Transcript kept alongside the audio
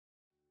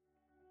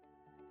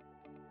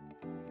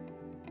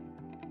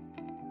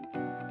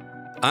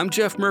I'm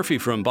Jeff Murphy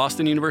from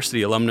Boston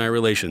University Alumni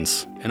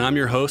Relations, and I'm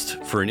your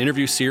host for an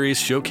interview series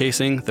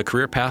showcasing the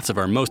career paths of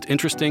our most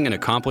interesting and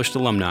accomplished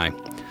alumni.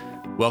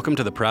 Welcome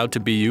to the Proud to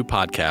Be You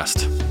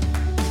podcast.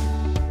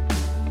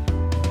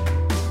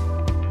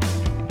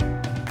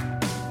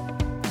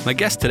 My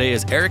guest today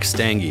is Eric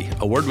Stange,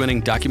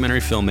 award-winning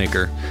documentary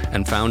filmmaker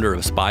and founder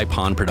of Spy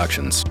Pond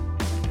Productions.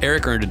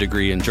 Eric earned a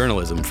degree in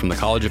journalism from the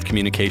College of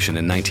Communication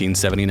in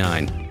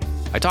 1979.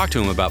 I talked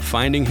to him about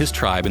finding his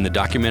tribe in the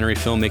documentary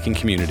filmmaking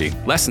community,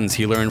 lessons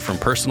he learned from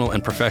personal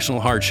and professional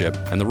hardship,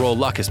 and the role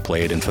luck has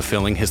played in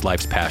fulfilling his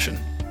life's passion.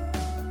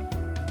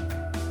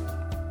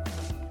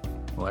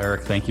 Well,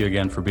 Eric, thank you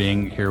again for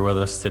being here with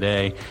us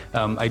today.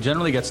 I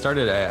generally get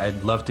started.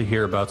 I'd love to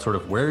hear about sort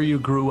of where you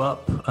grew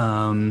up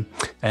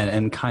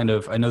and kind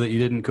of, I know that you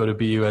didn't go to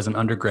BU as an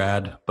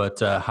undergrad, but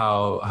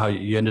how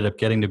you ended up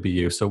getting to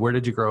BU. So where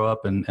did you grow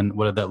up and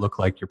what did that look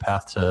like, your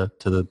path to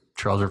the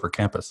Charles River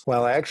campus?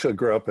 Well, I actually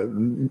grew up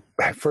in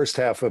the first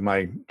half of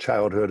my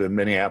childhood in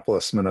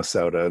Minneapolis,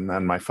 Minnesota, and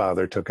then my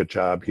father took a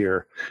job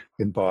here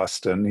in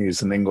Boston.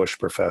 He's an English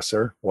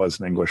professor, was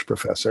an English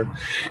professor.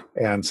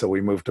 And so we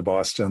moved to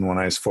Boston when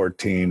I was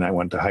 14. I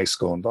went to high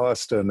school in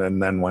Boston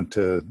and then went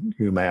to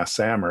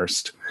UMass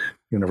Amherst,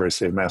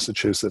 University of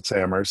Massachusetts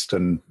Amherst,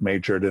 and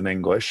majored in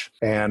English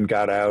and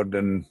got out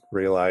and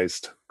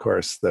realized, of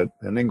course, that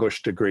an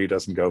English degree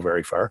doesn't go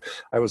very far.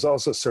 I was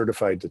also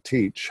certified to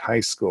teach high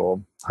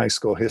school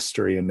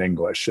history and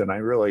English, and I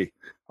really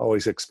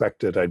always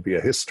expected I'd be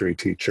a history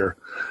teacher,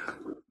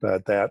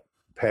 but that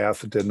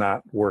path did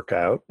not work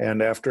out.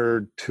 And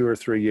after 2 or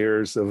 3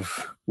 years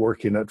of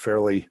working at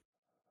fairly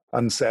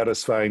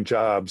unsatisfying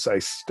jobs, I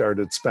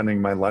started spending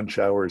my lunch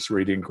hours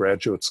reading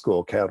graduate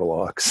school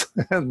catalogs.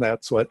 And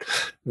that's what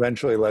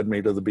eventually led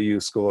me to the BU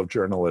School of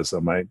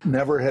Journalism. I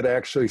never had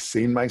actually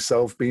seen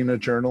myself being a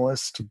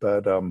journalist,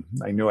 but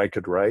I knew I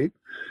could write.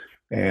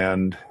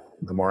 And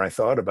the more I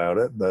thought about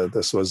it,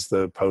 this was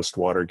the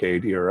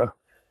post-Watergate era.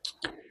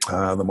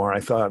 The more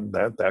I thought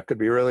that could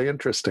be really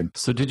interesting.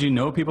 So did you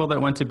know people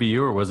that went to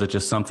BU, or was it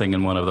just something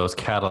in one of those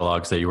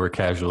catalogs that you were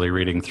casually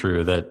reading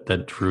through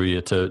that drew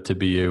you to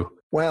BU?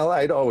 Well,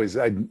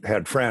 I'd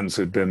had friends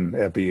who'd been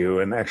at BU,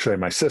 and actually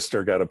my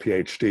sister got a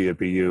PhD at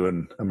BU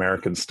in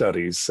American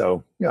Studies.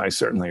 So, I'm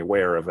certainly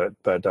aware of it,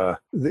 but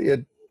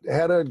it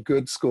had a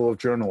good school of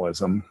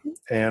journalism,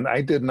 and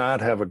I did not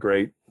have a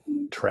great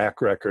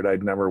track record.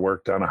 I'd never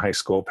worked on a high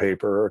school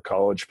paper or a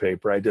college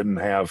paper. I didn't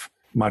have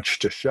much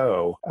to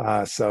show.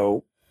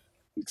 So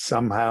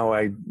somehow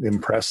I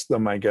impressed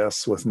them, I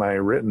guess, with my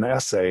written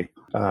essay.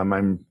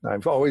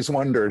 I've always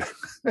wondered,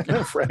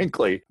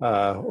 frankly,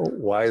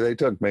 why they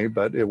took me,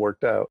 but it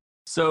worked out.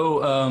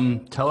 So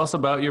tell us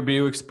about your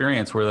BU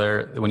experience. Were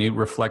there, when you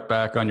reflect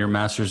back on your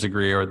master's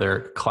degree, are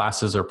there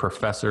classes or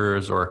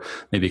professors or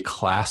maybe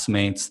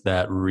classmates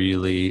that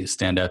really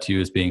stand out to you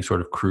as being sort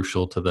of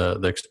crucial to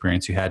the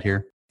experience you had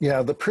here?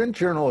 Yeah, the print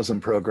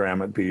journalism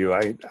program at BU,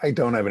 I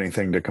don't have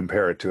anything to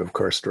compare it to, of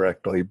course,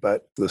 directly,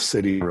 but the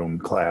city room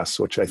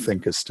class, which I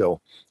think is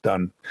still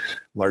done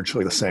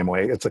largely the same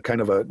way. It's a kind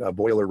of a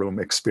boiler room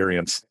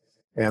experience.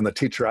 And the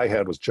teacher I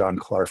had was John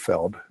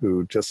Klarfeld,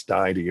 who just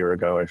died a year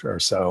ago or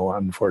so,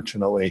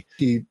 unfortunately.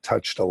 He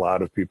touched a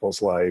lot of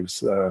people's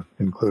lives,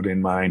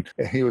 including mine.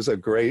 He was a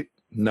great,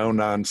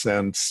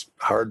 no-nonsense,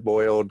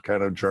 hard-boiled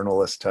kind of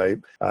journalist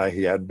type.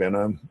 He had been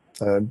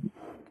a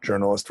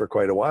journalist for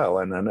quite a while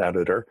and an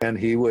editor, and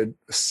he would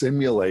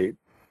simulate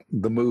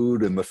the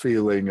mood and the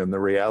feeling and the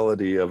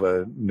reality of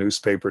a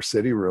newspaper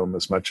city room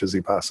as much as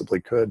he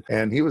possibly could.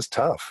 And he was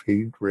tough.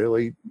 He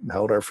really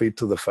held our feet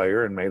to the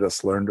fire and made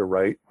us learn to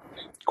write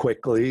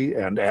quickly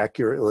and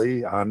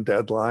accurately on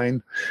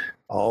deadline,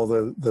 all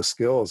the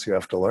skills you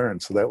have to learn.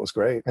 So that was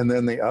great. And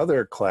then the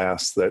other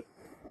class that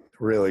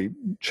really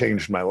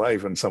changed my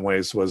life in some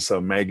ways was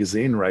a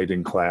magazine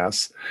writing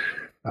class,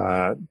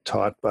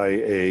 taught by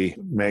a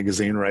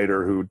magazine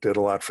writer who did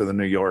a lot for the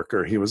New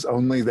Yorker. He was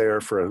only there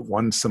for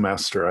one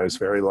semester. I was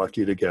very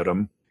lucky to get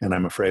him, and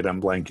I'm afraid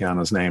I'm blanking on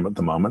his name at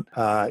the moment.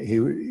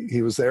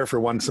 He was there for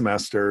one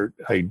semester.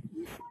 I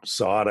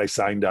saw it. I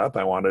signed up.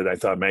 I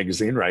thought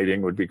magazine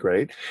writing would be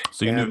great.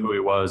 So you knew who he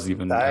was,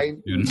 even I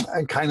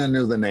kind of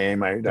knew the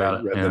name. I read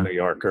the New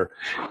Yorker.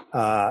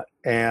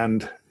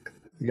 And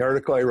the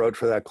article I wrote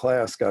for that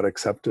class got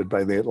accepted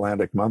by the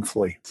Atlantic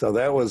Monthly. So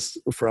that was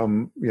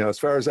from, as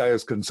far as I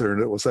was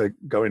concerned, it was like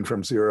going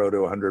from 0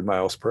 to 100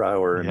 miles per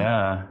hour.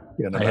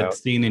 I had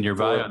seen in your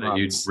bio that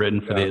you'd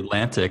written for the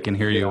Atlantic, and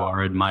here you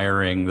are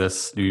admiring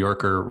this New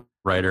Yorker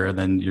writer, and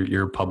then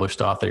you're a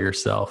published author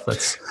yourself.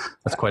 That's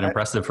quite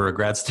impressive for a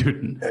grad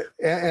student.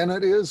 And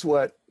it is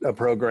what a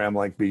program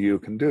like BU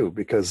can do,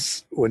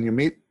 because when you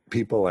meet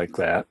people like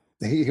that,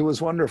 he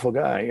was a wonderful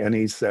guy, and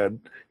he said,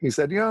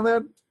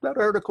 that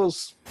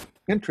article's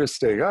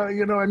interesting. I'm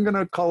going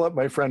to call up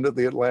my friend at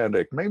the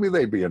Atlantic. Maybe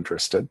they'd be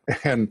interested.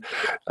 And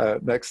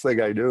next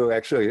thing I knew,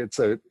 actually,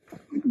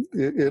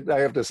 I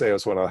have to say, it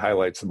was one of the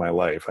highlights of my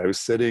life. I was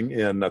sitting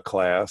in a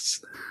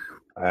class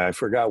I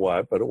forgot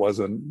what, but it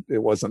wasn't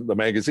the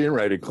magazine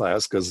writing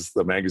class, because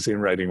the magazine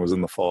writing was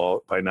in the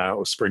fall. By now it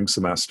was spring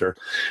semester.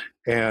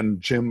 And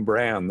Jim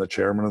Brand, the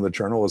chairman of the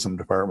journalism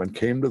department,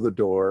 came to the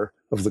door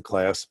of the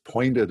class,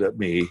 pointed at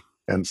me,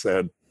 and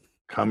said,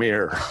 "Come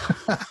here."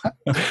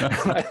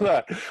 And I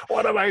thought,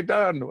 what have I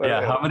done?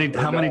 Yeah. How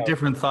many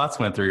different thoughts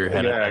went through your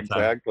head at that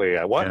time? Exactly.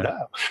 What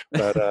now?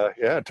 But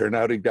it turned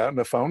out he'd gotten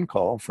a phone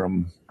call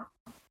from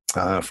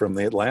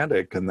the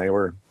Atlantic, and they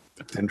were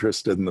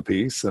interested in the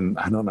piece. And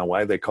I don't know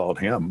why they called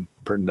him.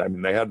 I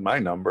mean, they had my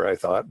number, I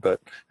thought. But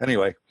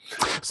anyway.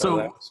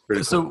 So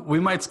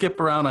we might skip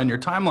around on your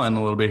timeline a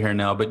little bit here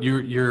now, but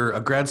you're a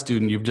grad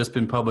student. You've just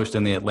been published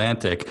in the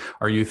Atlantic.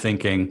 Are you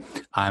thinking,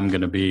 I'm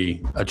going to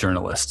be a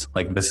journalist?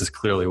 Like, this is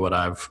clearly what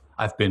I've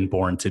been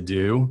born to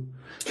do.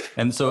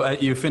 And so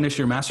you finish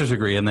your master's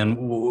degree, and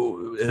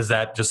then is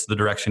that just the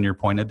direction you're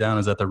pointed down?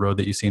 Is that the road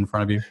that you see in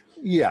front of you?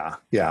 Yeah.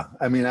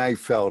 I mean, I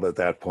felt at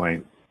that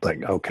point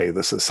like, okay,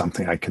 this is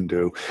something I can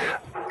do.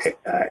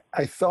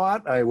 I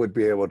thought I would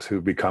be able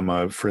to become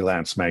a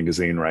freelance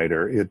magazine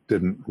writer. It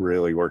didn't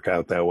really work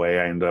out that way.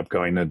 I ended up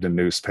going into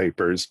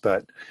newspapers,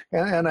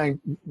 and I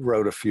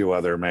wrote a few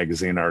other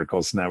magazine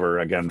articles, never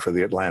again for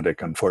the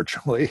Atlantic,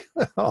 unfortunately,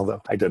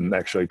 although I didn't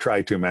actually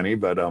try too many,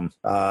 but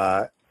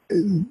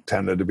it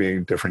tended to be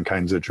different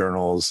kinds of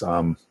journals,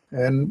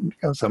 and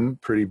some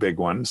pretty big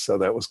ones. So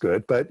that was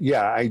good. But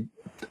yeah,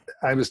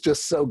 I was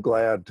just so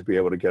glad to be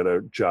able to get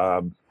a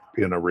job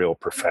in a real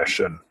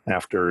profession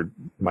after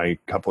my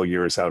couple of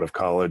years out of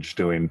college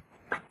doing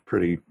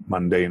pretty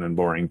mundane and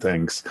boring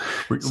things.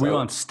 Were you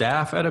on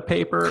staff at a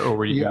paper, or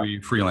were you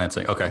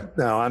freelancing? Okay.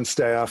 No, on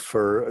staff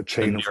for a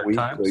chain of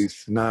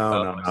weeklies.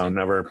 No,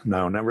 never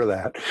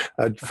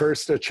that.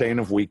 First a chain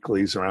of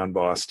weeklies around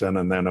Boston,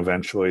 and then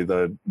eventually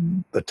the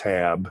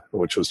Tab,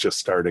 which was just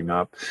starting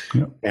up,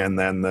 and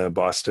then the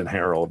Boston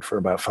Herald for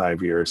about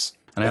 5 years.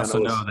 And I also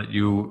know that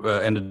you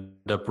ended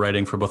up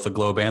writing for both the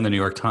Globe and the New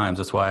York Times.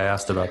 That's why I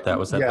asked about that.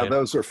 Was that later?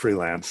 Those were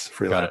freelance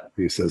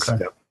pieces.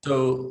 Okay. Yep.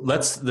 So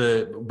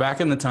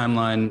back in the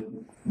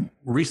timeline,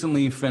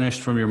 recently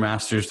finished from your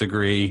master's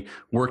degree,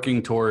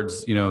 working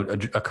towards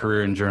a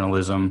career in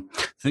journalism.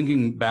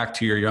 Thinking back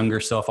to your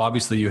younger self,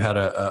 obviously you had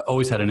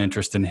always had an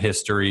interest in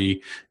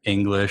history,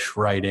 English,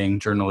 writing,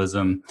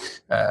 journalism.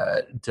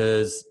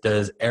 Does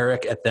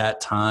Eric at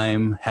that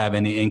time have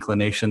any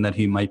inclination that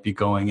he might be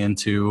going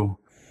into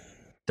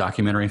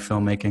documentary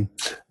filmmaking?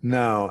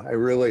 No, I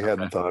really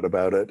hadn't thought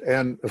about it.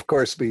 And of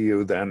course,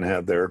 BU then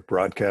had their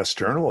broadcast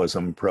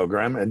journalism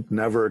program. It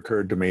never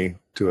occurred to me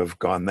to have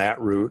gone that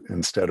route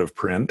instead of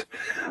print.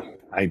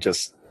 I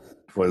just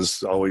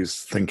was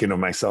always thinking of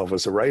myself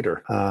as a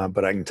writer.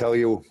 But I can tell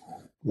you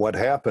what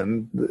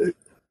happened.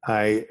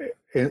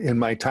 In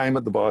my time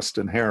at the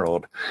Boston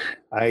Herald,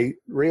 I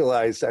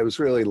realized I was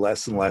really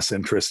less and less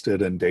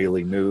interested in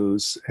daily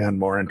news and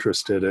more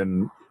interested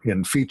in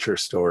feature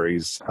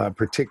stories,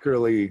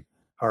 particularly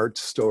art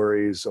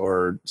stories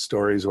or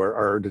stories where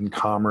art and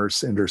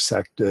commerce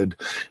intersected.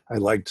 I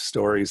liked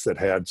stories that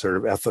had sort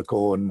of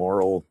ethical and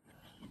moral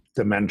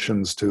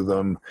dimensions to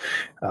them,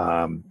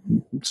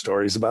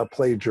 stories about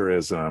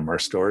plagiarism, or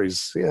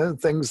stories,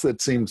 things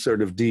that seemed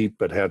sort of deep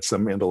but had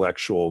some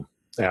intellectual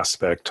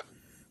aspect.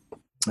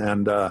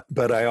 And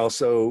but I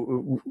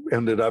also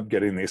ended up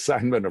getting the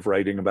assignment of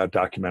writing about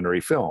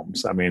documentary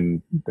films. I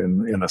mean,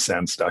 in a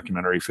sense,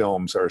 documentary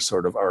films are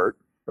sort of art,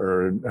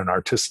 or an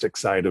artistic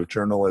side of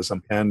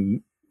journalism.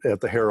 And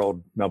at the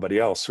Herald, nobody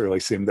else really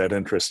seemed that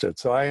interested.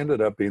 So I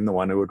ended up being the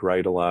one who would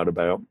write a lot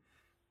about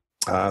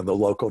the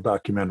local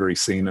documentary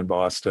scene in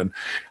Boston.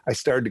 I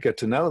started to get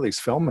to know these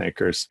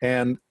filmmakers,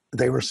 and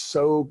they were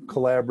so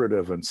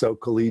collaborative and so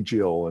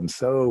collegial and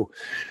so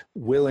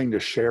willing to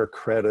share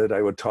credit.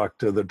 I would talk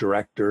to the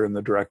director, and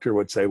the director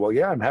would say, well,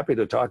 yeah, I'm happy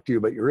to talk to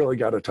you, but you really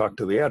got to talk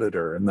to the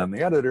editor. And then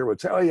the editor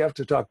would say, oh, you have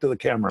to talk to the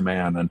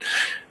cameraman. And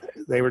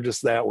they were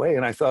just that way.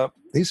 And I thought,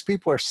 these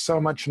people are so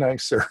much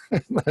nicer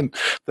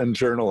than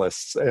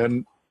journalists,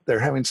 and they're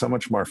having so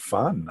much more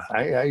fun.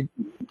 I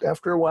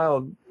after a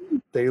while,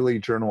 daily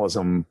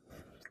journalism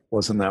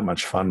wasn't that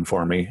much fun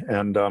for me.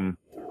 And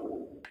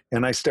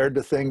I started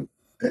to think,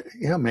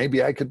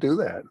 maybe I could do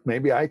that.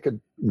 Maybe I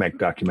could make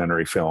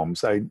documentary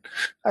films. I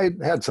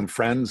had some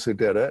friends who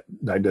did it.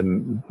 I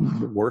didn't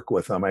work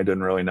with them. I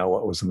didn't really know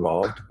what was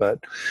involved. But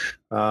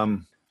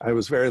I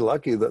was very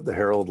lucky that the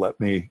Herald let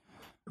me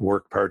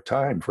work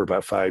part-time for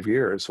about 5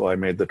 years while I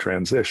made the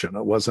transition.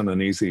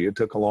 It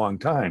took a long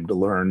time to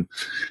learn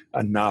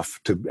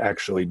enough to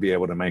actually be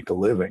able to make a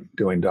living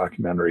doing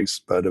documentaries,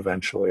 but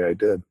eventually I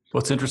did. Well,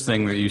 it's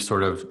interesting that you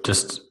sort of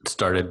just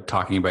started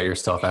talking about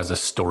yourself as a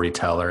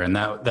storyteller, and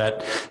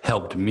that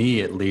helped me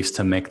at least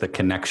to make the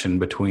connection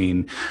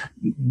between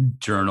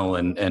journal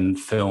and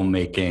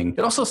filmmaking.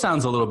 It also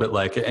sounds a little bit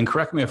like, and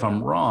correct me if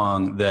I'm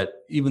wrong, that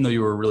even though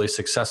you were really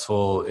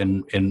successful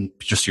in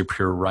just your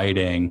pure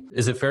writing,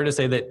 is it fair to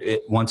say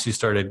that once you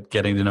started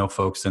getting to know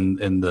folks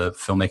in the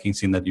filmmaking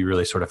scene that you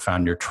really sort of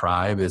found your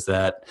tribe? Is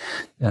that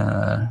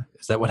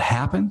what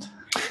happened?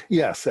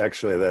 Yes,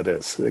 actually, that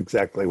is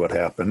exactly what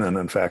happened. And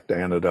in fact,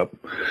 I ended up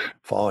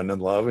falling in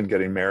love and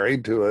getting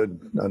married to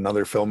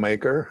another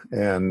filmmaker.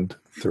 And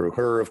through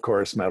her, of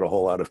course, met a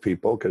whole lot of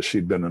people because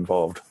she'd been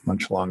involved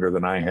much longer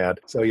than I had.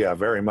 So yeah,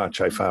 very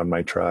much I found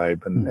my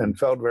tribe and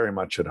felt very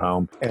much at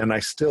home. And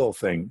I still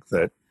think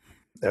that,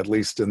 at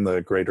least in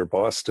the greater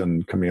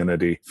Boston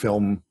community,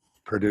 film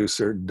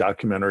producer,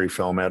 documentary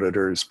film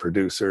editors,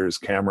 producers,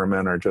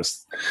 cameramen are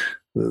just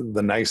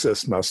the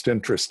nicest, most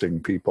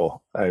interesting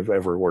people I've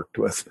ever worked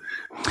with.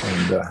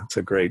 And it's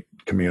a great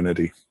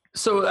community.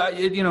 So,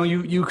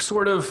 you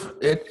sort of,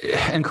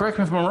 and correct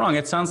me if I'm wrong,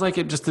 it sounds like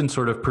it just in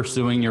sort of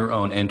pursuing your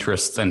own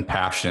interests and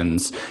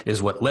passions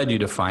is what led you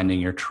to finding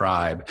your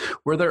tribe.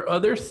 Were there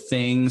other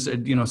things,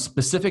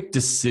 specific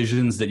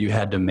decisions that you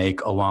had to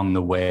make along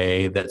the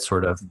way that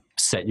sort of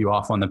set you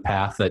off on the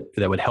path that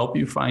would help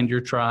you find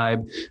your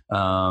tribe?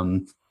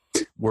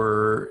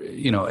 Were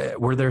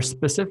there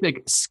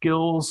specific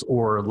skills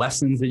or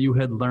lessons that you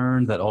had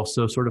learned that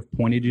also sort of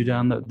pointed you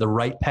down the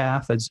right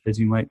path as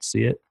you might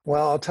see it?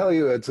 Well, I'll tell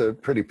you, it's a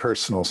pretty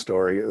personal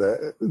story.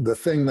 The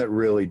thing that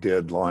really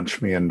did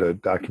launch me into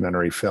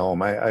documentary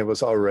film, I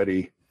was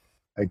already,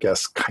 I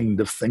guess,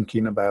 kind of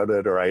thinking about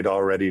it, or I'd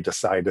already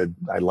decided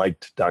I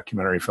liked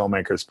documentary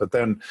filmmakers. But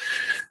then,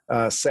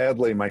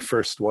 sadly, my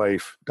first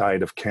wife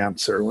died of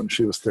cancer when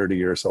she was 30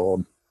 years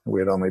old. We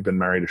had only been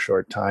married a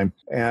short time.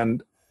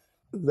 And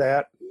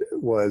that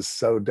was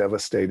so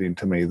devastating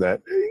to me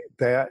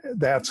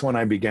that's when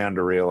I began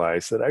to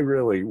realize that I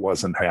really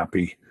wasn't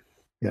happy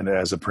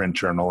as a print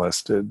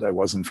journalist. I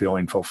wasn't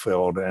feeling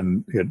fulfilled.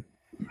 And it,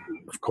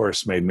 of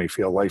course, made me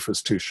feel life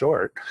is too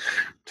short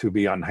to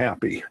be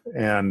unhappy.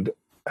 And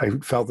I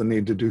felt the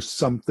need to do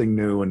something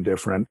new and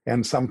different,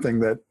 and something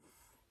that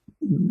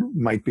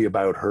might be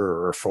about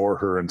her or for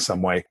her in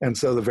some way. And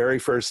so the very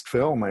first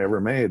film I ever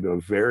made, a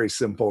very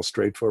simple,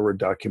 straightforward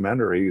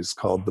documentary, is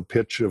called The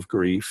Pitch of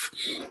Grief.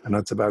 And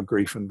it's about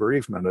grief and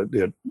bereavement.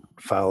 It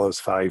follows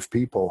 5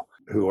 people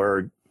who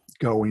are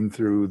going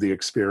through the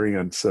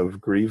experience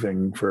of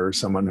grieving for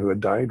someone who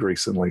had died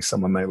recently,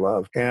 someone they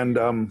loved. And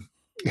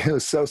it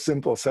was so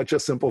simple, such a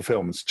simple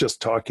film. It's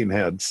just talking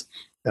heads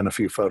and a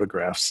few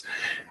photographs.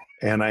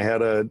 And I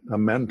had a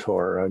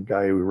mentor, a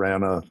guy who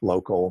ran a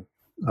local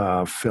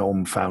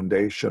film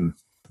foundation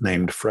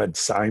named Fred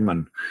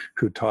Simon,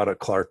 who taught at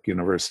Clark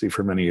University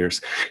for many years.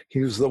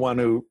 He was the one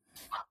who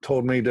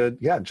told me to,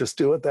 just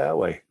do it that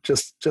way.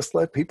 Just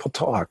let people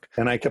talk.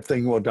 And I kept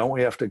thinking, well, don't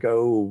we have to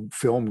go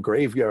film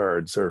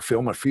graveyards or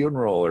film a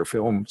funeral or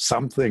film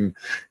something?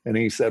 And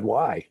he said,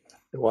 why?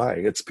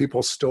 It's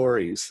people's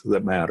stories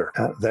that matter.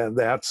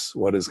 That's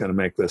what is going to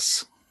make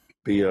this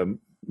be a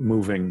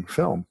moving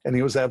film. And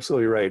he was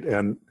absolutely right.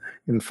 And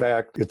in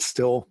fact, it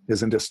still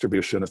is in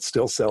distribution. It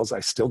still sells. I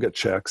still get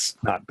checks,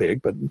 not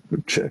big, but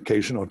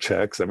occasional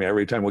checks. I mean,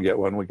 every time we get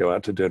one, we go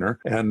out to dinner.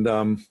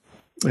 And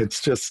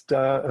it's just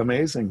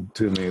amazing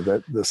to me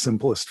that the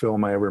simplest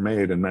film I ever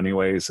made in many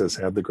ways has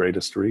had the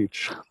greatest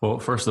reach. Well,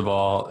 first of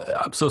all,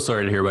 I'm so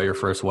sorry to hear about your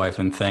first wife,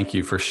 and thank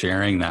you for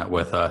sharing that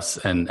with us.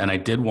 And I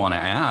did want to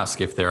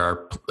ask if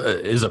there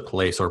is a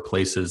place or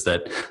places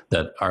that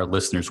our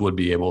listeners would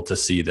be able to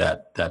see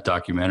that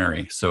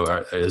documentary.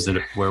 So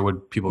where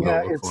would people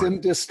go look it's for it?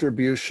 In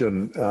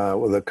distribution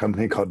with a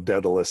company called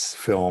Daedalus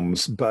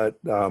Films. But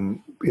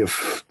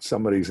if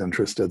somebody's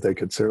interested, they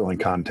could certainly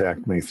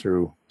contact me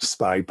through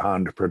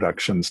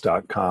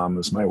spypondproductions.com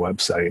is my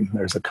website.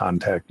 There's a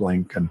contact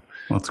link, and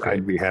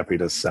I'd be happy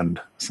to send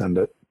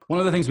it. One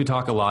of the things we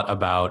talk a lot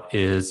about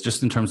is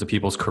just in terms of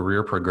people's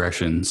career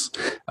progressions,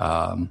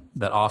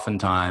 that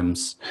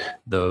oftentimes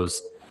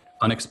those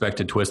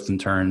unexpected twists and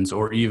turns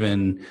or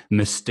even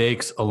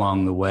mistakes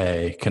along the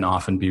way can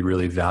often be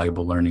really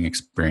valuable learning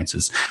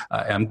experiences.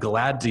 I'm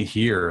glad to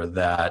hear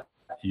that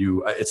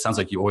it sounds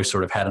like you always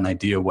sort of had an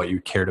idea of what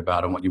you cared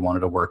about and what you wanted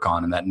to work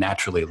on, and that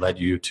naturally led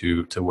you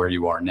to where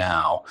you are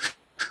now.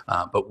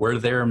 But were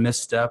there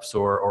missteps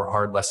or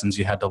hard lessons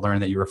you had to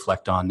learn that you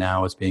reflect on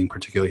now as being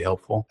particularly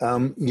helpful?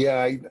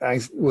 I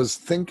was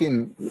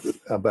thinking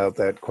about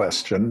that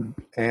question,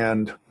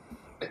 and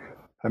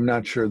I'm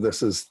not sure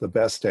this is the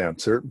best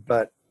answer,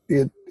 but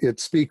it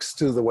speaks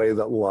to the way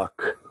that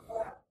luck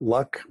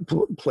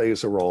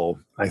plays a role,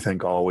 I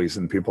think, always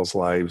in people's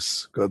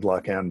lives, good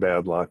luck and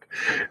bad luck.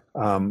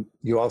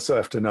 You also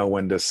have to know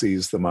when to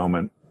seize the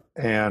moment.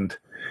 And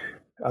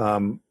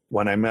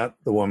when I met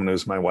the woman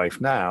who's my wife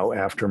now,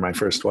 after my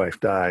first wife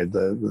died,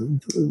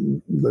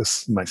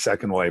 my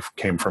second wife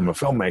came from a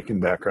filmmaking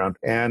background.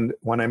 And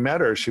when I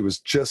met her, she was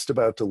just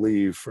about to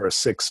leave for a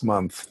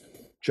 6-month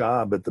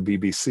job at the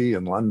BBC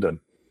in London.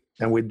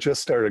 And we'd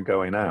just started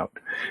going out.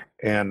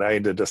 And I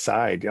had to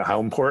decide,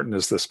 how important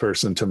is this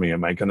person to me?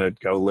 Am I going to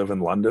go live in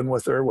London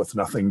with her with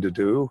nothing to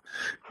do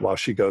while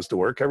she goes to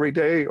work every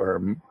day?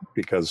 Or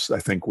because I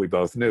think we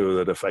both knew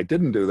that if I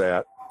didn't do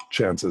that,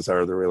 chances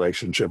are the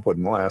relationship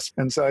wouldn't last.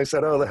 And so I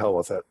said, the hell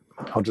with it.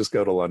 I'll just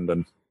go to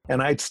London.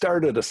 And I'd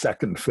started a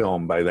second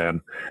film by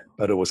then,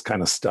 but it was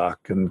kind of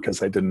stuck, and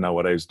because I didn't know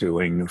what I was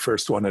doing. The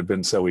first one had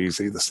been so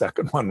easy. The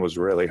second one was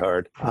really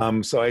hard.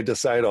 So I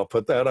decided I'll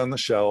put that on the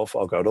shelf.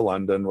 I'll go to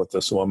London with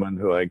this woman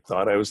who I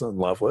thought I was in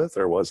love with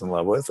or was in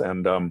love with.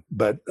 And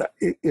but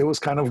it was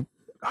kind of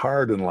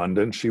hard in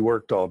London. She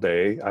worked all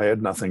day. I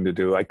had nothing to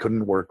do. I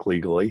couldn't work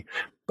legally,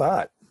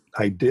 but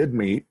I did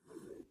meet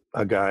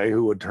a guy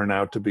who would turn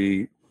out to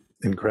be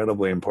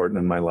incredibly important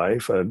in my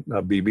life, a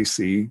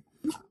BBC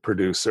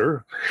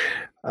producer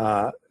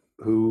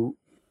who,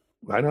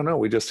 I don't know,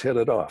 we just hit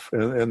it off.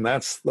 And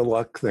that's the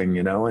luck thing,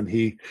 you know. I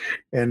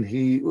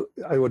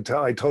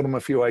told him a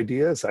few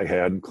ideas I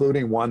had,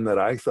 including one that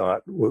I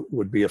thought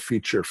would be a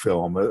feature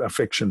film, a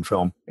fiction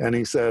film. And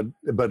he said,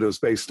 but it was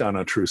based on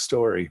a true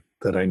story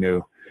that I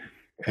knew.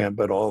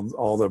 But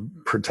all the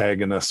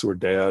protagonists were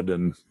dead,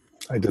 and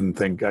I didn't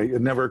think, it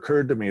never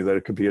occurred to me that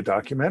it could be a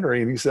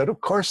documentary. And he said,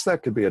 of course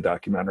that could be a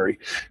documentary,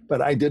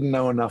 but I didn't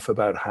know enough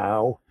about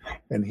how.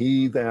 And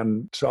he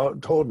then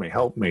told me,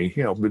 helped me,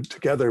 you know, but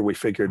together we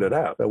figured it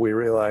out. That we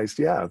realized,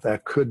 yeah,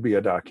 that could be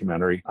a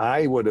documentary.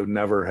 I would have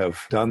never have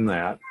done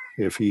that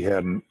if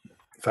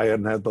I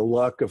hadn't had the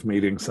luck of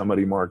meeting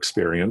somebody more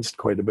experienced,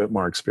 quite a bit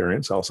more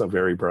experienced, also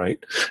very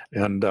bright,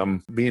 and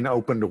being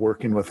open to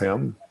working with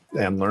him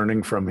and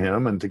learning from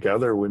him. And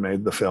together we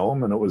made the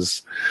film, and it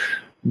was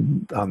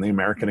on the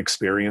American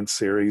Experience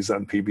series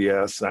on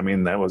PBS. I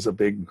mean, that was a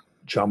big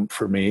jump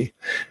for me.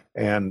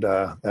 And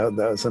that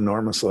was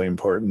enormously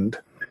important.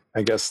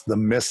 I guess the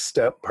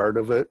misstep part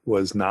of it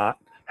was not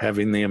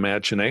having the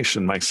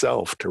imagination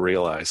myself to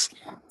realize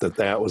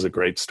that was a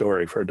great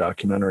story for a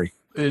documentary.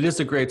 It is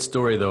a great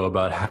story, though,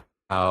 about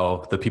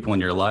how the people in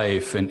your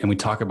life, and we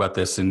talk about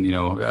this in,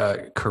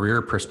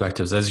 career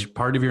perspectives, as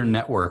part of your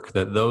network,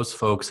 that those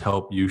folks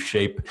help you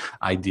shape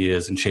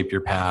ideas and shape your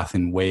path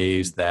in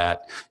ways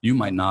that you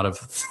might not have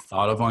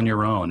thought of on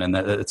your own. And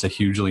that it's a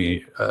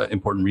hugely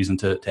important reason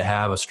to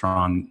have a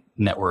strong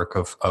network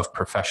of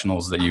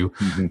professionals that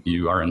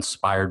you are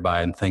inspired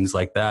by and things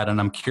like that. And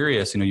I'm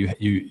curious,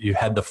 you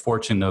had the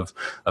fortune of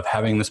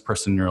having this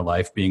person in your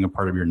life being a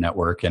part of your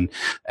network. And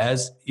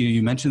as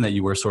you mentioned that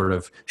you were sort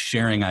of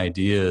sharing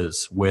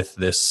ideas with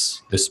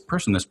this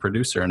person, this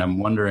producer, and I'm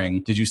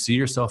wondering, did you see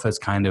yourself as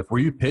were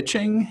you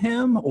pitching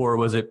him, or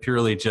was it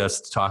purely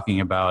just talking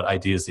about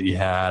ideas that you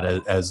had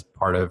as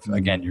part of,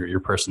 again, your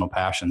personal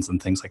passions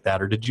and things like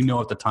that? Or did you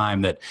know at the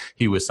time that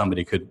he was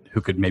somebody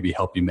who could maybe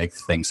help you make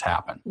things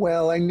happen?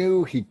 Well, I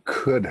knew he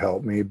could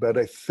help me, but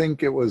I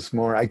think it was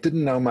more, I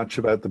didn't know much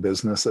about the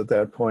business at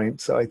that point.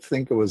 So I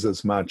think it was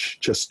as much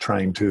just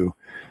trying to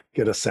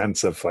get a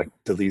sense of, like,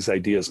 do these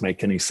ideas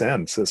make any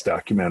sense as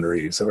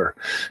documentaries, or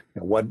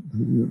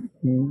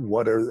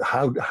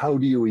how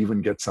do you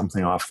even get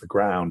something off the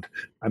ground?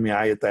 I mean,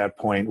 I at that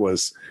point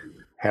was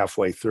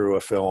halfway through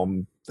a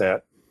film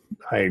that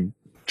I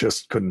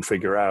just couldn't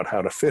figure out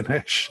how to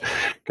finish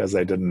because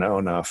I didn't know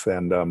enough.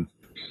 And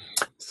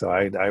so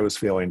I was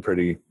feeling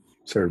pretty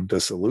sort of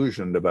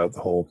disillusioned about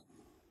the whole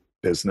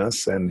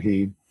business. And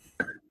he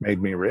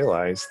made me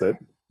realize that,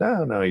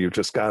 no, you've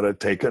just got to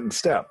take it in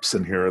steps,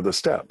 and here are the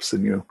steps,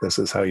 and this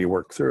is how you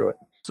work through it.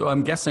 So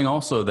I'm guessing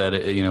also that,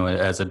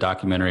 as a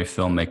documentary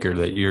filmmaker,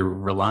 that you're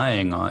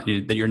relying on,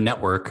 that your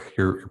network,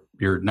 your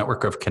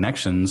network of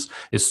connections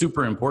is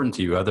super important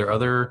to you.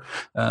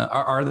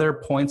 Are there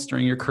points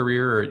during your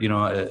career, or,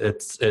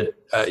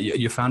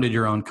 you founded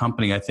your own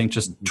company, I think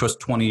just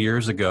 20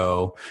 years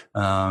ago.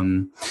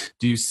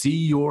 Do you see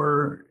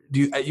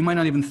you might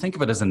not even think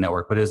of it as a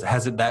network, but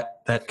has it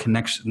that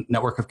connection,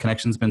 network of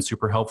connections, been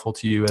super helpful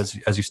to you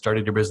as you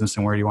started your business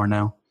and where you are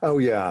now? Oh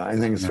yeah, I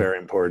think it's very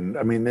important.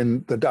 I mean,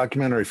 in the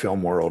documentary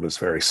film world is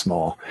very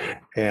small,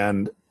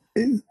 and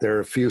there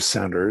are a few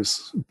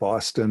centers: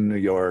 Boston, New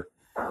York,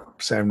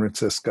 San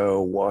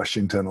Francisco,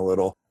 Washington a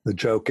little. The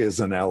joke is,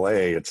 in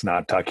LA, it's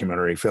not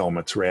documentary film,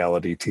 it's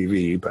reality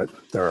TV, but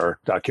there are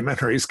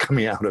documentaries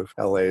coming out of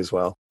LA as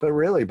well. But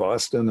really,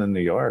 Boston and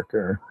New York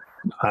are,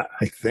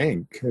 I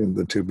think,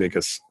 the two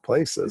biggest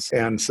places.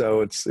 And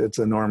so it's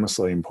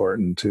enormously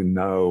important to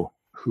know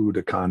who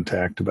to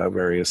contact about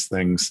various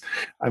things.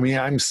 I mean,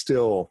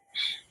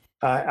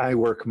 I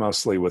work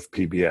mostly with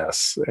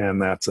PBS, and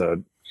that's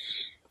a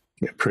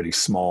pretty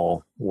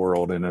small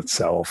world in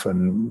itself.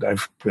 And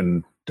I've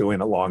been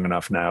doing it long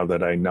enough now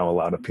that I know a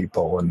lot of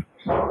people, and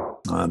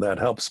that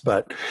helps.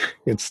 But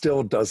it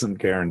still doesn't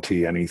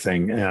guarantee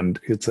anything. And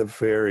it's a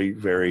very,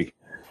 very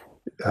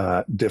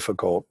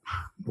difficult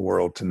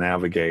world to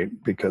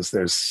navigate, because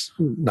there's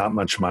not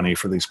much money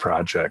for these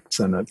projects,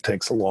 and it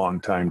takes a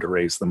long time to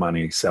raise the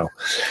money. So,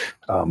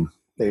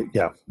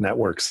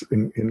 network's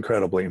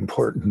incredibly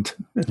important.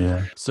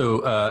 Yeah.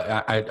 So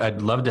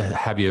I'd love to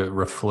have you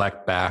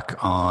reflect back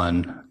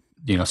on,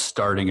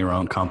 starting your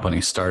own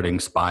company, starting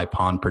Spy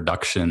Pond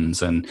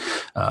Productions, and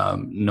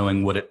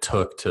knowing what it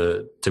took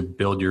to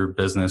build your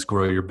business,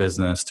 grow your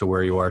business to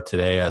where you are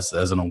today as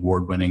an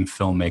award-winning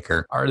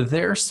filmmaker. Are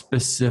there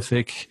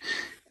specific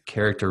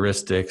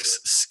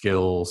characteristics,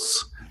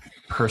 skills,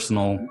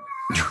 personal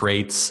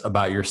traits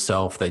about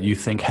yourself that you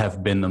think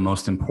have been the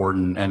most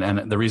important?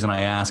 And the reason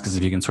I ask is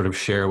if you can sort of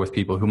share with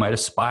people who might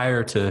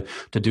aspire to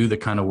do the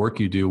kind of work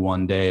you do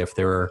one day, if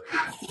there are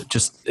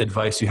just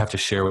advice you have to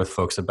share with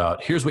folks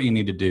about, here's what you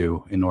need to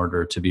do in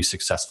order to be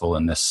successful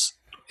in this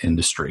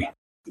industry.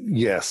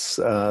 Yes,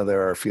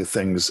 there are a few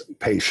things.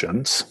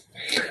 Patience.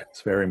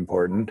 It's very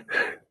important.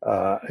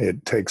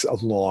 It takes a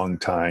long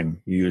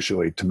time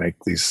usually to make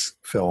these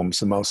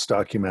films. And most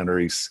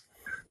documentaries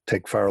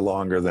take far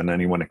longer than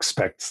anyone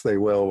expects they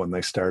will when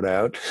they start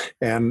out.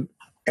 And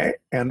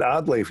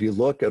oddly, if you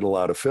look at a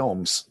lot of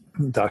films,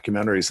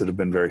 documentaries that have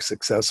been very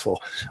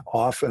successful,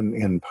 often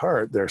in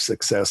part their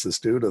success is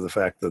due to the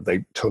fact that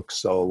they took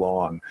so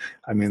long.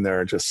 I mean, there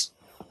are just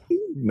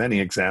many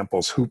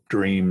examples. Hoop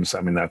Dreams, I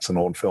mean, that's an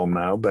old film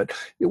now, but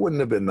it wouldn't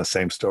have been the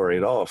same story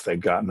at all if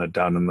they'd gotten it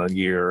done in the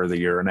year or the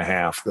year and a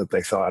half that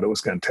they thought it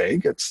was going to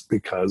take. It's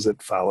because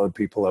it followed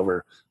people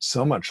over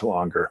so much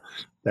longer.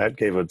 That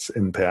gave its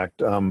impact.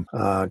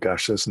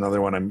 There's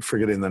another one, I'm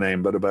forgetting the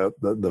name, but about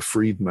the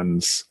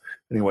Friedmans.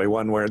 Anyway,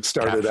 one where it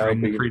started out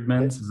being...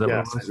 Friedmans? Is that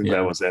yes, what it was? I think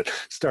that was it.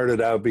 Started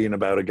out being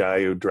about a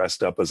guy who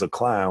dressed up as a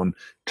clown,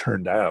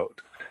 turned out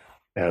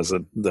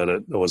that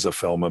it was a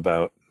film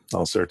about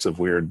all sorts of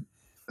weird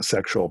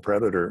sexual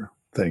predator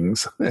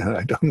things. And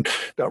I don't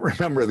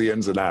remember the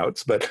ins and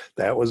outs, but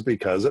that was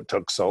because it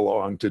took so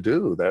long to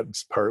do.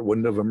 That part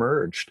wouldn't have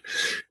emerged.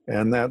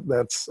 And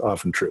that's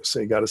often true. So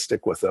you got to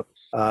stick with it.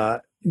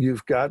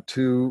 You've got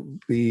to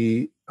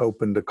be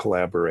open to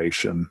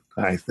collaboration,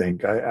 I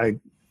think.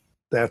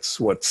 That's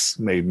what's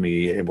made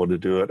me able to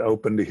do it.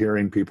 Open to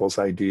hearing people's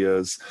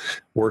ideas,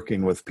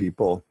 working with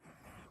people.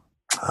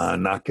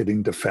 Not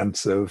getting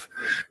defensive.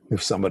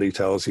 If somebody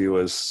tells you,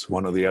 as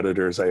one of the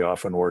editors I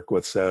often work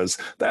with says,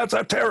 that's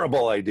a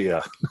terrible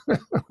idea.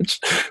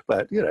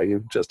 But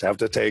you just have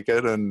to take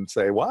it and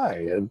say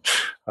why.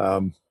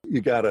 And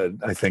you got to,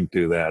 I think,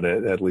 do that.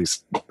 At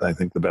least I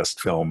think the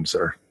best films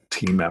are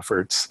team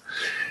efforts.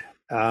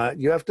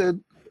 You have to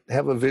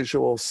have a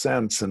visual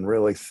sense and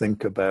really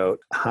think about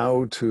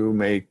how to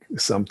make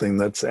something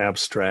that's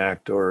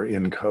abstract or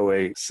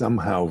inchoate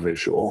somehow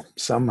visual,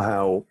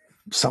 somehow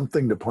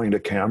something to point a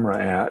camera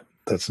at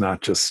that's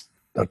not just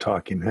a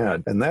talking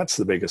head. And that's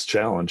the biggest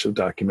challenge of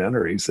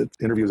documentaries.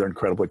 Interviews are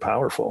incredibly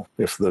powerful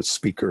if the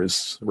speaker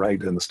is right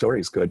and the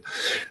story is good,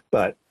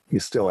 but you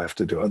still have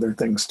to do other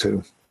things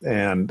too.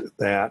 And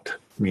that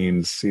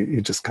means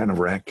you just kind of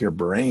rack your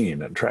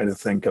brain and try to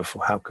think of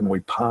how can we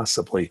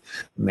possibly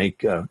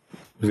make a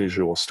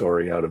visual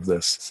story out of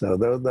this. So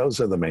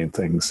those are the main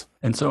things.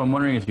 And so I'm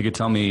wondering if you could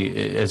tell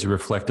me, as you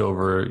reflect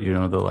over,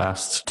 the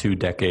last 2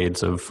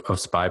 decades of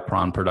Spy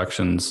Prawn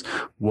productions,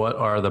 what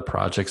are the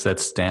projects that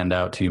stand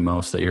out to you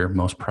most, that you're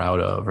most proud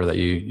of, or that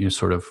you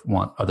sort of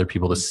want other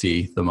people to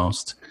see the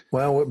most?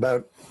 Well,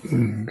 about,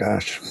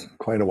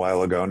 quite a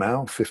while ago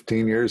now,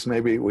 15 years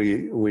maybe,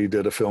 we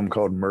did a film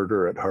called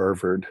Murder at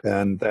Harvard.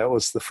 And that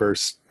was the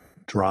first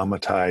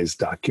dramatized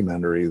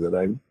documentary that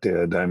I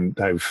did.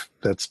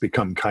 That's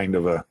become kind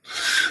of a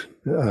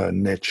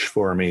niche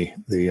for me,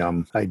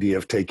 the idea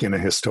of taking a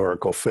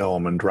historical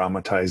film and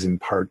dramatizing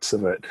parts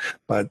of it.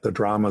 But the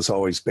drama is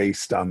always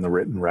based on the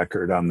written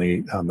record, on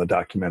the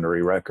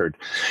documentary record.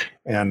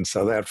 And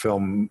so that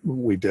film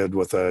we did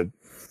with a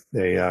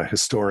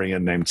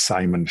historian named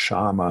Simon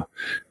Schama,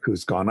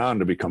 who's gone on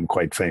to become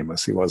quite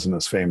famous. He wasn't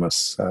as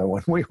famous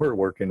when we were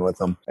working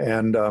with him.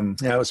 And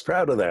I was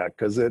proud of that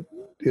because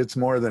it's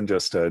more than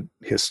just a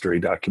history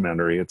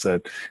documentary. It's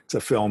a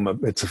film.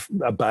 It's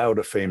about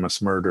a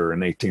famous murder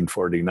in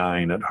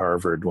 1849 at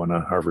Harvard, when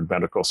a Harvard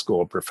Medical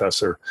School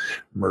professor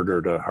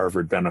murdered a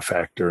Harvard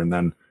benefactor and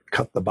then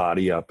cut the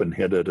body up and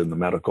hid it in the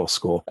medical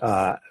school.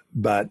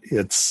 But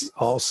it's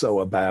also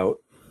about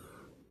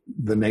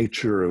the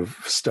nature of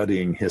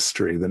studying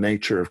history, the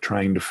nature of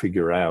trying to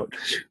figure out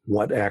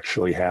what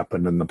actually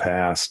happened in the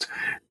past,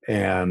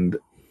 and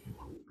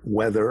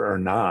whether or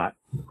not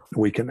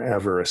we can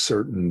ever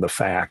ascertain the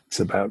facts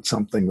about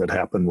something that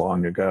happened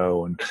long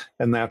ago.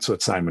 And that's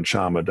what Simon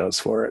Schama does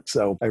for it.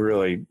 So I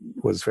really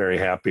was very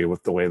happy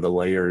with the way the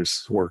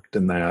layers worked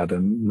in that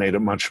and made it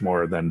much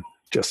more than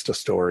just a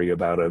story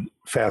about a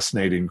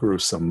fascinating,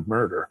 gruesome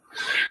murder.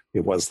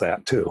 It was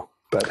that too,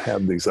 but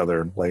had these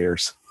other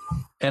layers.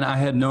 And I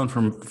had known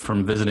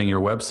from visiting your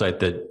website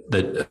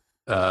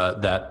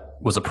that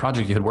was a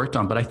project you had worked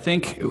on, but I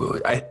think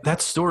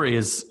that story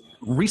is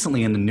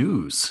recently in the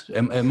news.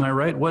 Am I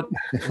right? What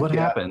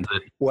happened?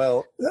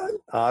 Well,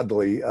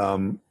 oddly,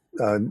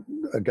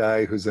 a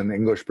guy who's an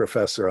English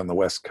professor on the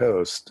West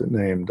Coast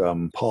named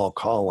Paul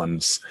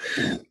Collins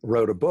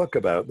wrote a book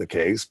about the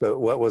case. But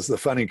what was the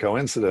funny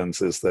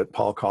coincidence is that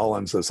Paul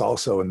Collins is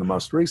also in the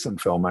most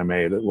recent film I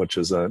made, which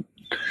is a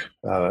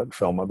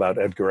film about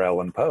Edgar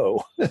Allan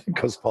Poe,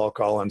 because Paul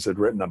Collins had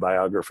written a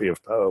biography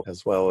of Poe,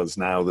 as well as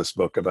now this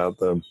book about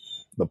the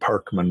the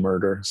Parkman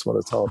murder is what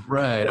it's called.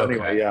 Right. But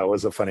anyway, yeah, it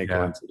was a funny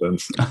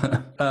coincidence.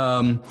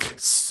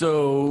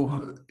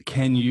 So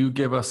can you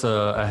give us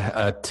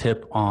a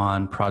tip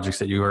on projects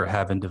that you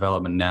have in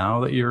development now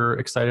that you're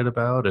excited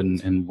about,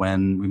 and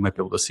when we might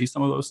be able to see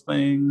some of those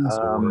things?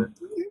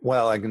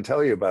 Well, I can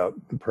tell you about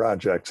the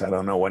projects. I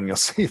don't know when you'll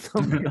see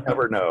them. You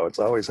never know. It's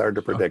always hard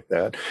to predict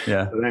that.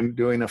 Yeah. But I'm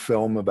doing a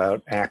film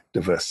about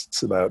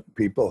activists, about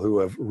people who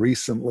have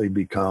recently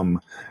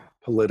become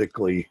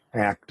politically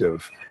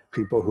active,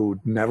 people who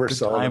never Good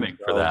saw timing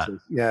for that.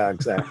 Yeah,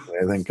 exactly.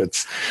 I think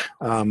it's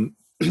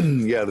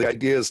yeah, the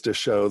idea is to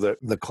show that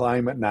the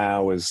climate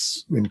now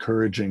is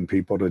encouraging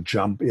people to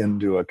jump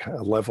into a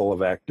level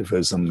of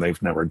activism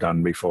they've never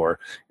done before.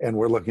 And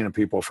we're looking at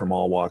people from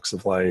all walks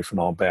of life and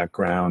all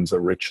backgrounds, a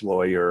rich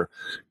lawyer,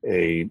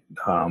 a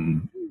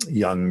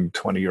young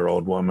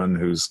 20-year-old woman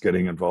who's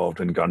getting involved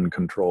in gun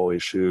control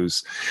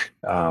issues,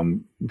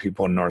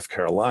 people in North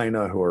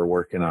Carolina who are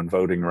working on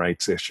voting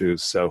rights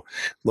issues. So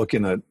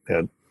looking at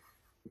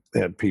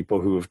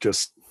people who have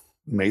just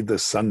made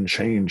this sudden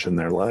change in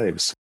their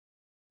lives,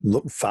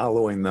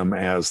 following them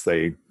as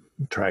they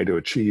try to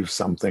achieve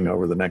something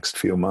over the next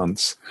few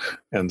months.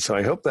 And so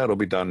I hope that'll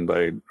be done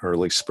by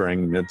early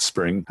spring,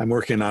 mid-spring. I'm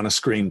working on a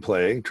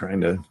screenplay,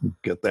 trying to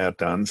get that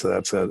done. So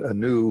that's a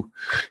new,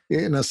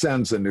 in a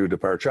sense, a new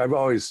departure. I've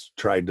always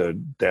tried to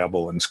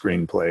dabble in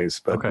screenplays,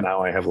 but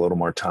now I have a little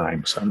more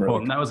time. So I'm really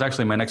Well, that was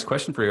actually my next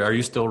question for you. Are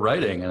you still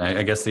writing? And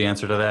I guess the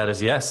answer to that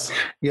is yes.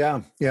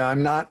 Yeah.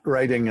 I'm not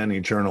writing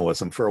any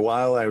journalism. For a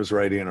while, I was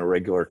writing a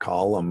regular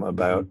column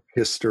about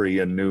history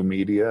and new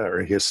media,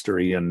 or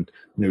history and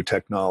new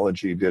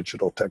technology,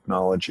 digital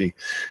technology,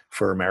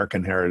 for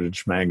American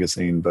Heritage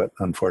magazine, but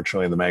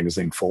unfortunately the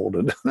magazine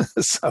folded.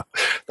 So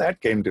that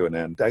came to an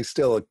end. I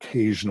still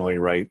occasionally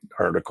write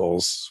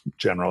articles,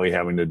 generally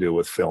having to do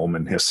with film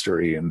and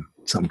history and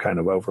some kind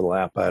of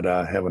overlap, but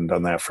I haven't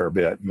done that for a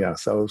bit. Yeah,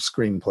 so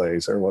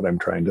screenplays are what I'm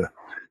trying to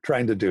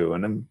do.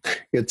 And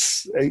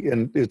it's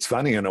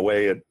funny in a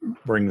way. It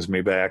brings me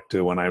back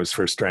to when I was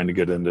first trying to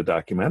get into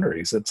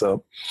documentaries. It's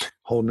a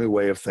whole new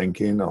way of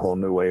thinking, a whole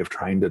new way of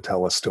trying to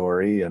tell a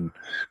story, and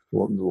a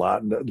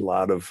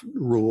lot of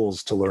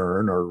rules to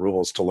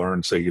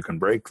learn so you can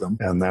break them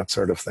and that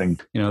sort of thing.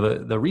 You know,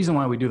 the reason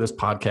why we do this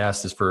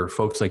podcast is for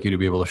folks like you to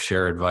be able to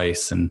share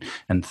advice and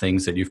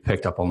things that you've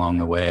picked up along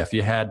the way. If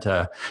you had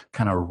to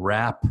kind of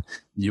wrap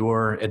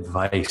your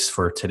advice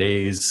for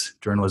today's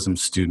journalism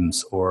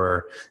students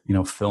or,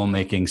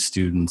 filmmaking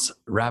students,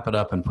 wrap it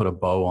up and put a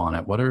bow on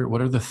it, what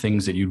are the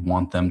things that you'd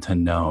want them to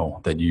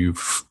know that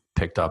you've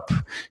picked up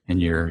in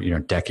your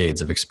decades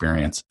of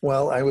experience?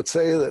 Well, I would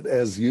say that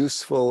as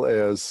useful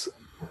as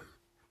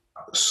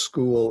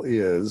school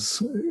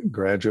is,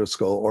 graduate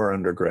school or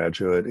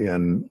undergraduate,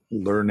 in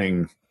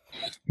learning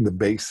the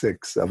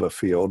basics of a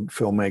field,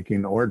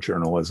 filmmaking or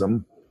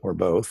journalism, or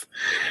both,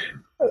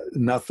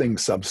 nothing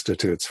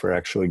substitutes for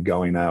actually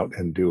going out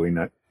and doing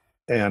it,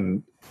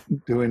 and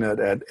doing it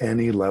at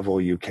any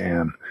level you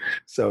can.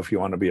 So if you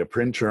want to be a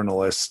print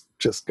journalist,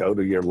 just go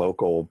to your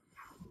local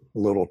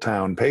little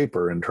town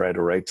paper and try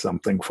to write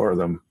something for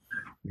them.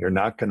 You're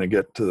not going to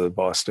get to the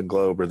Boston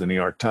Globe or the New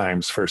York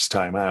Times first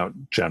time out,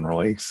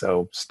 generally.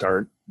 So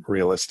start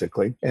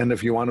realistically. And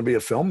if you want to be a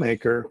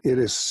filmmaker, it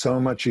is so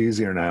much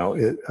easier now.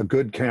 A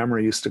good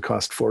camera used to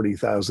cost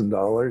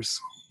 $40,000.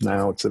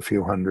 Now it's a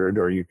few hundred,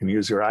 or you can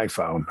use your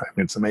iPhone. I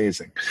mean, it's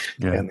amazing.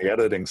 Yeah. And the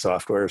editing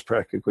software is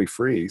practically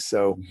free.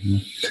 So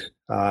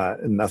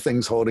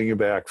nothing's holding you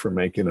back from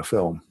making a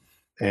film.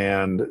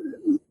 And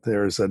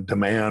there's a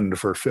demand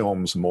for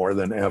films more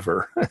than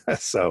ever.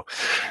 So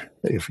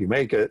if you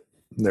make it,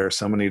 there are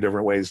so many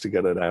different ways to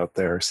get it out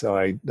there. So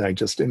I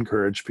just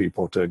encourage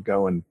people to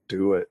go and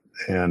do it,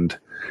 and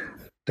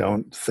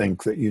don't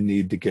think that you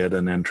need to get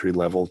an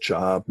entry-level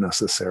job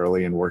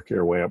necessarily and work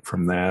your way up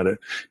from that.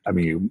 I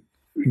mean,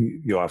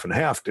 you often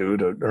have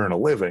to earn a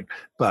living,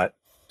 but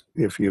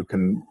if you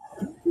can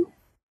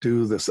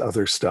do this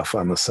other stuff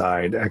on the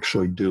side,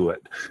 actually do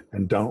it,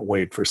 and don't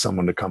wait for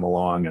someone to come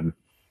along and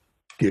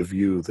give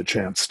you the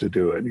chance to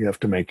do it. You have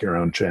to make your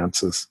own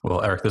chances.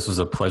 Well, Eric, this was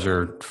a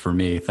pleasure for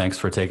me. Thanks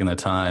for taking the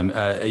time.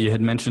 You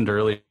had mentioned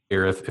earlier,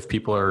 if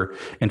people are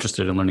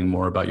interested in learning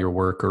more about your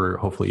work, or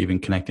hopefully even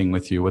connecting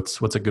with you,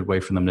 what's a good way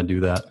for them to do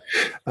that?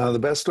 The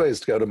best way is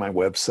to go to my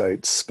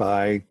website,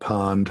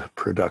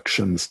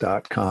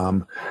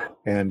 spypondproductions.com,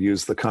 and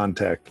use the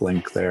contact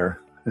link there.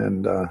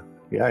 And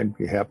I'd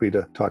be happy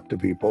to talk to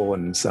people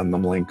and send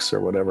them links or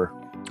whatever.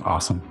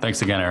 Awesome.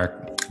 Thanks again, Eric.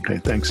 Okay,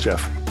 thanks,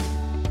 Jeff.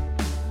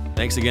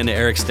 Thanks again to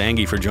Eric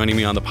Stange for joining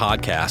me on the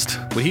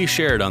podcast. What he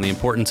shared on the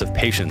importance of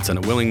patience and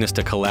a willingness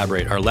to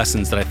collaborate are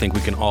lessons that I think we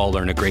can all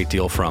learn a great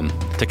deal from.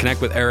 To connect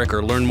with Eric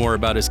or learn more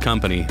about his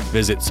company,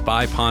 visit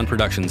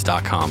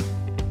spypondproductions.com.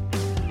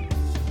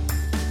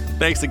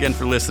 Thanks again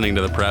for listening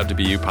to the Proud to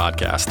Be You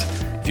podcast.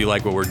 If you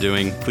like what we're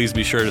doing, please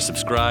be sure to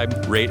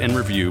subscribe, rate, and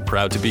review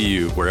Proud to Be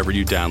You wherever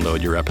you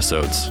download your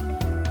episodes.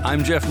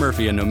 I'm Jeff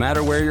Murphy, and no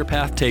matter where your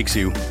path takes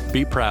you,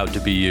 be proud to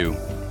be you.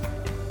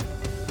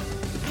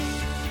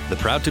 The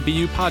Proud to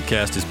BU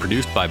podcast is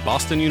produced by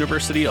Boston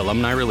University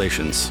Alumni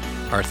Relations.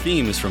 Our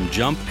theme is from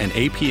Jump and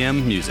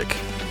APM Music.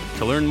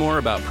 To learn more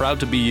about Proud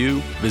to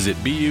BU, visit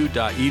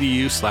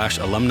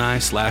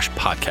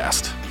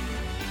bu.edu/alumni/podcast.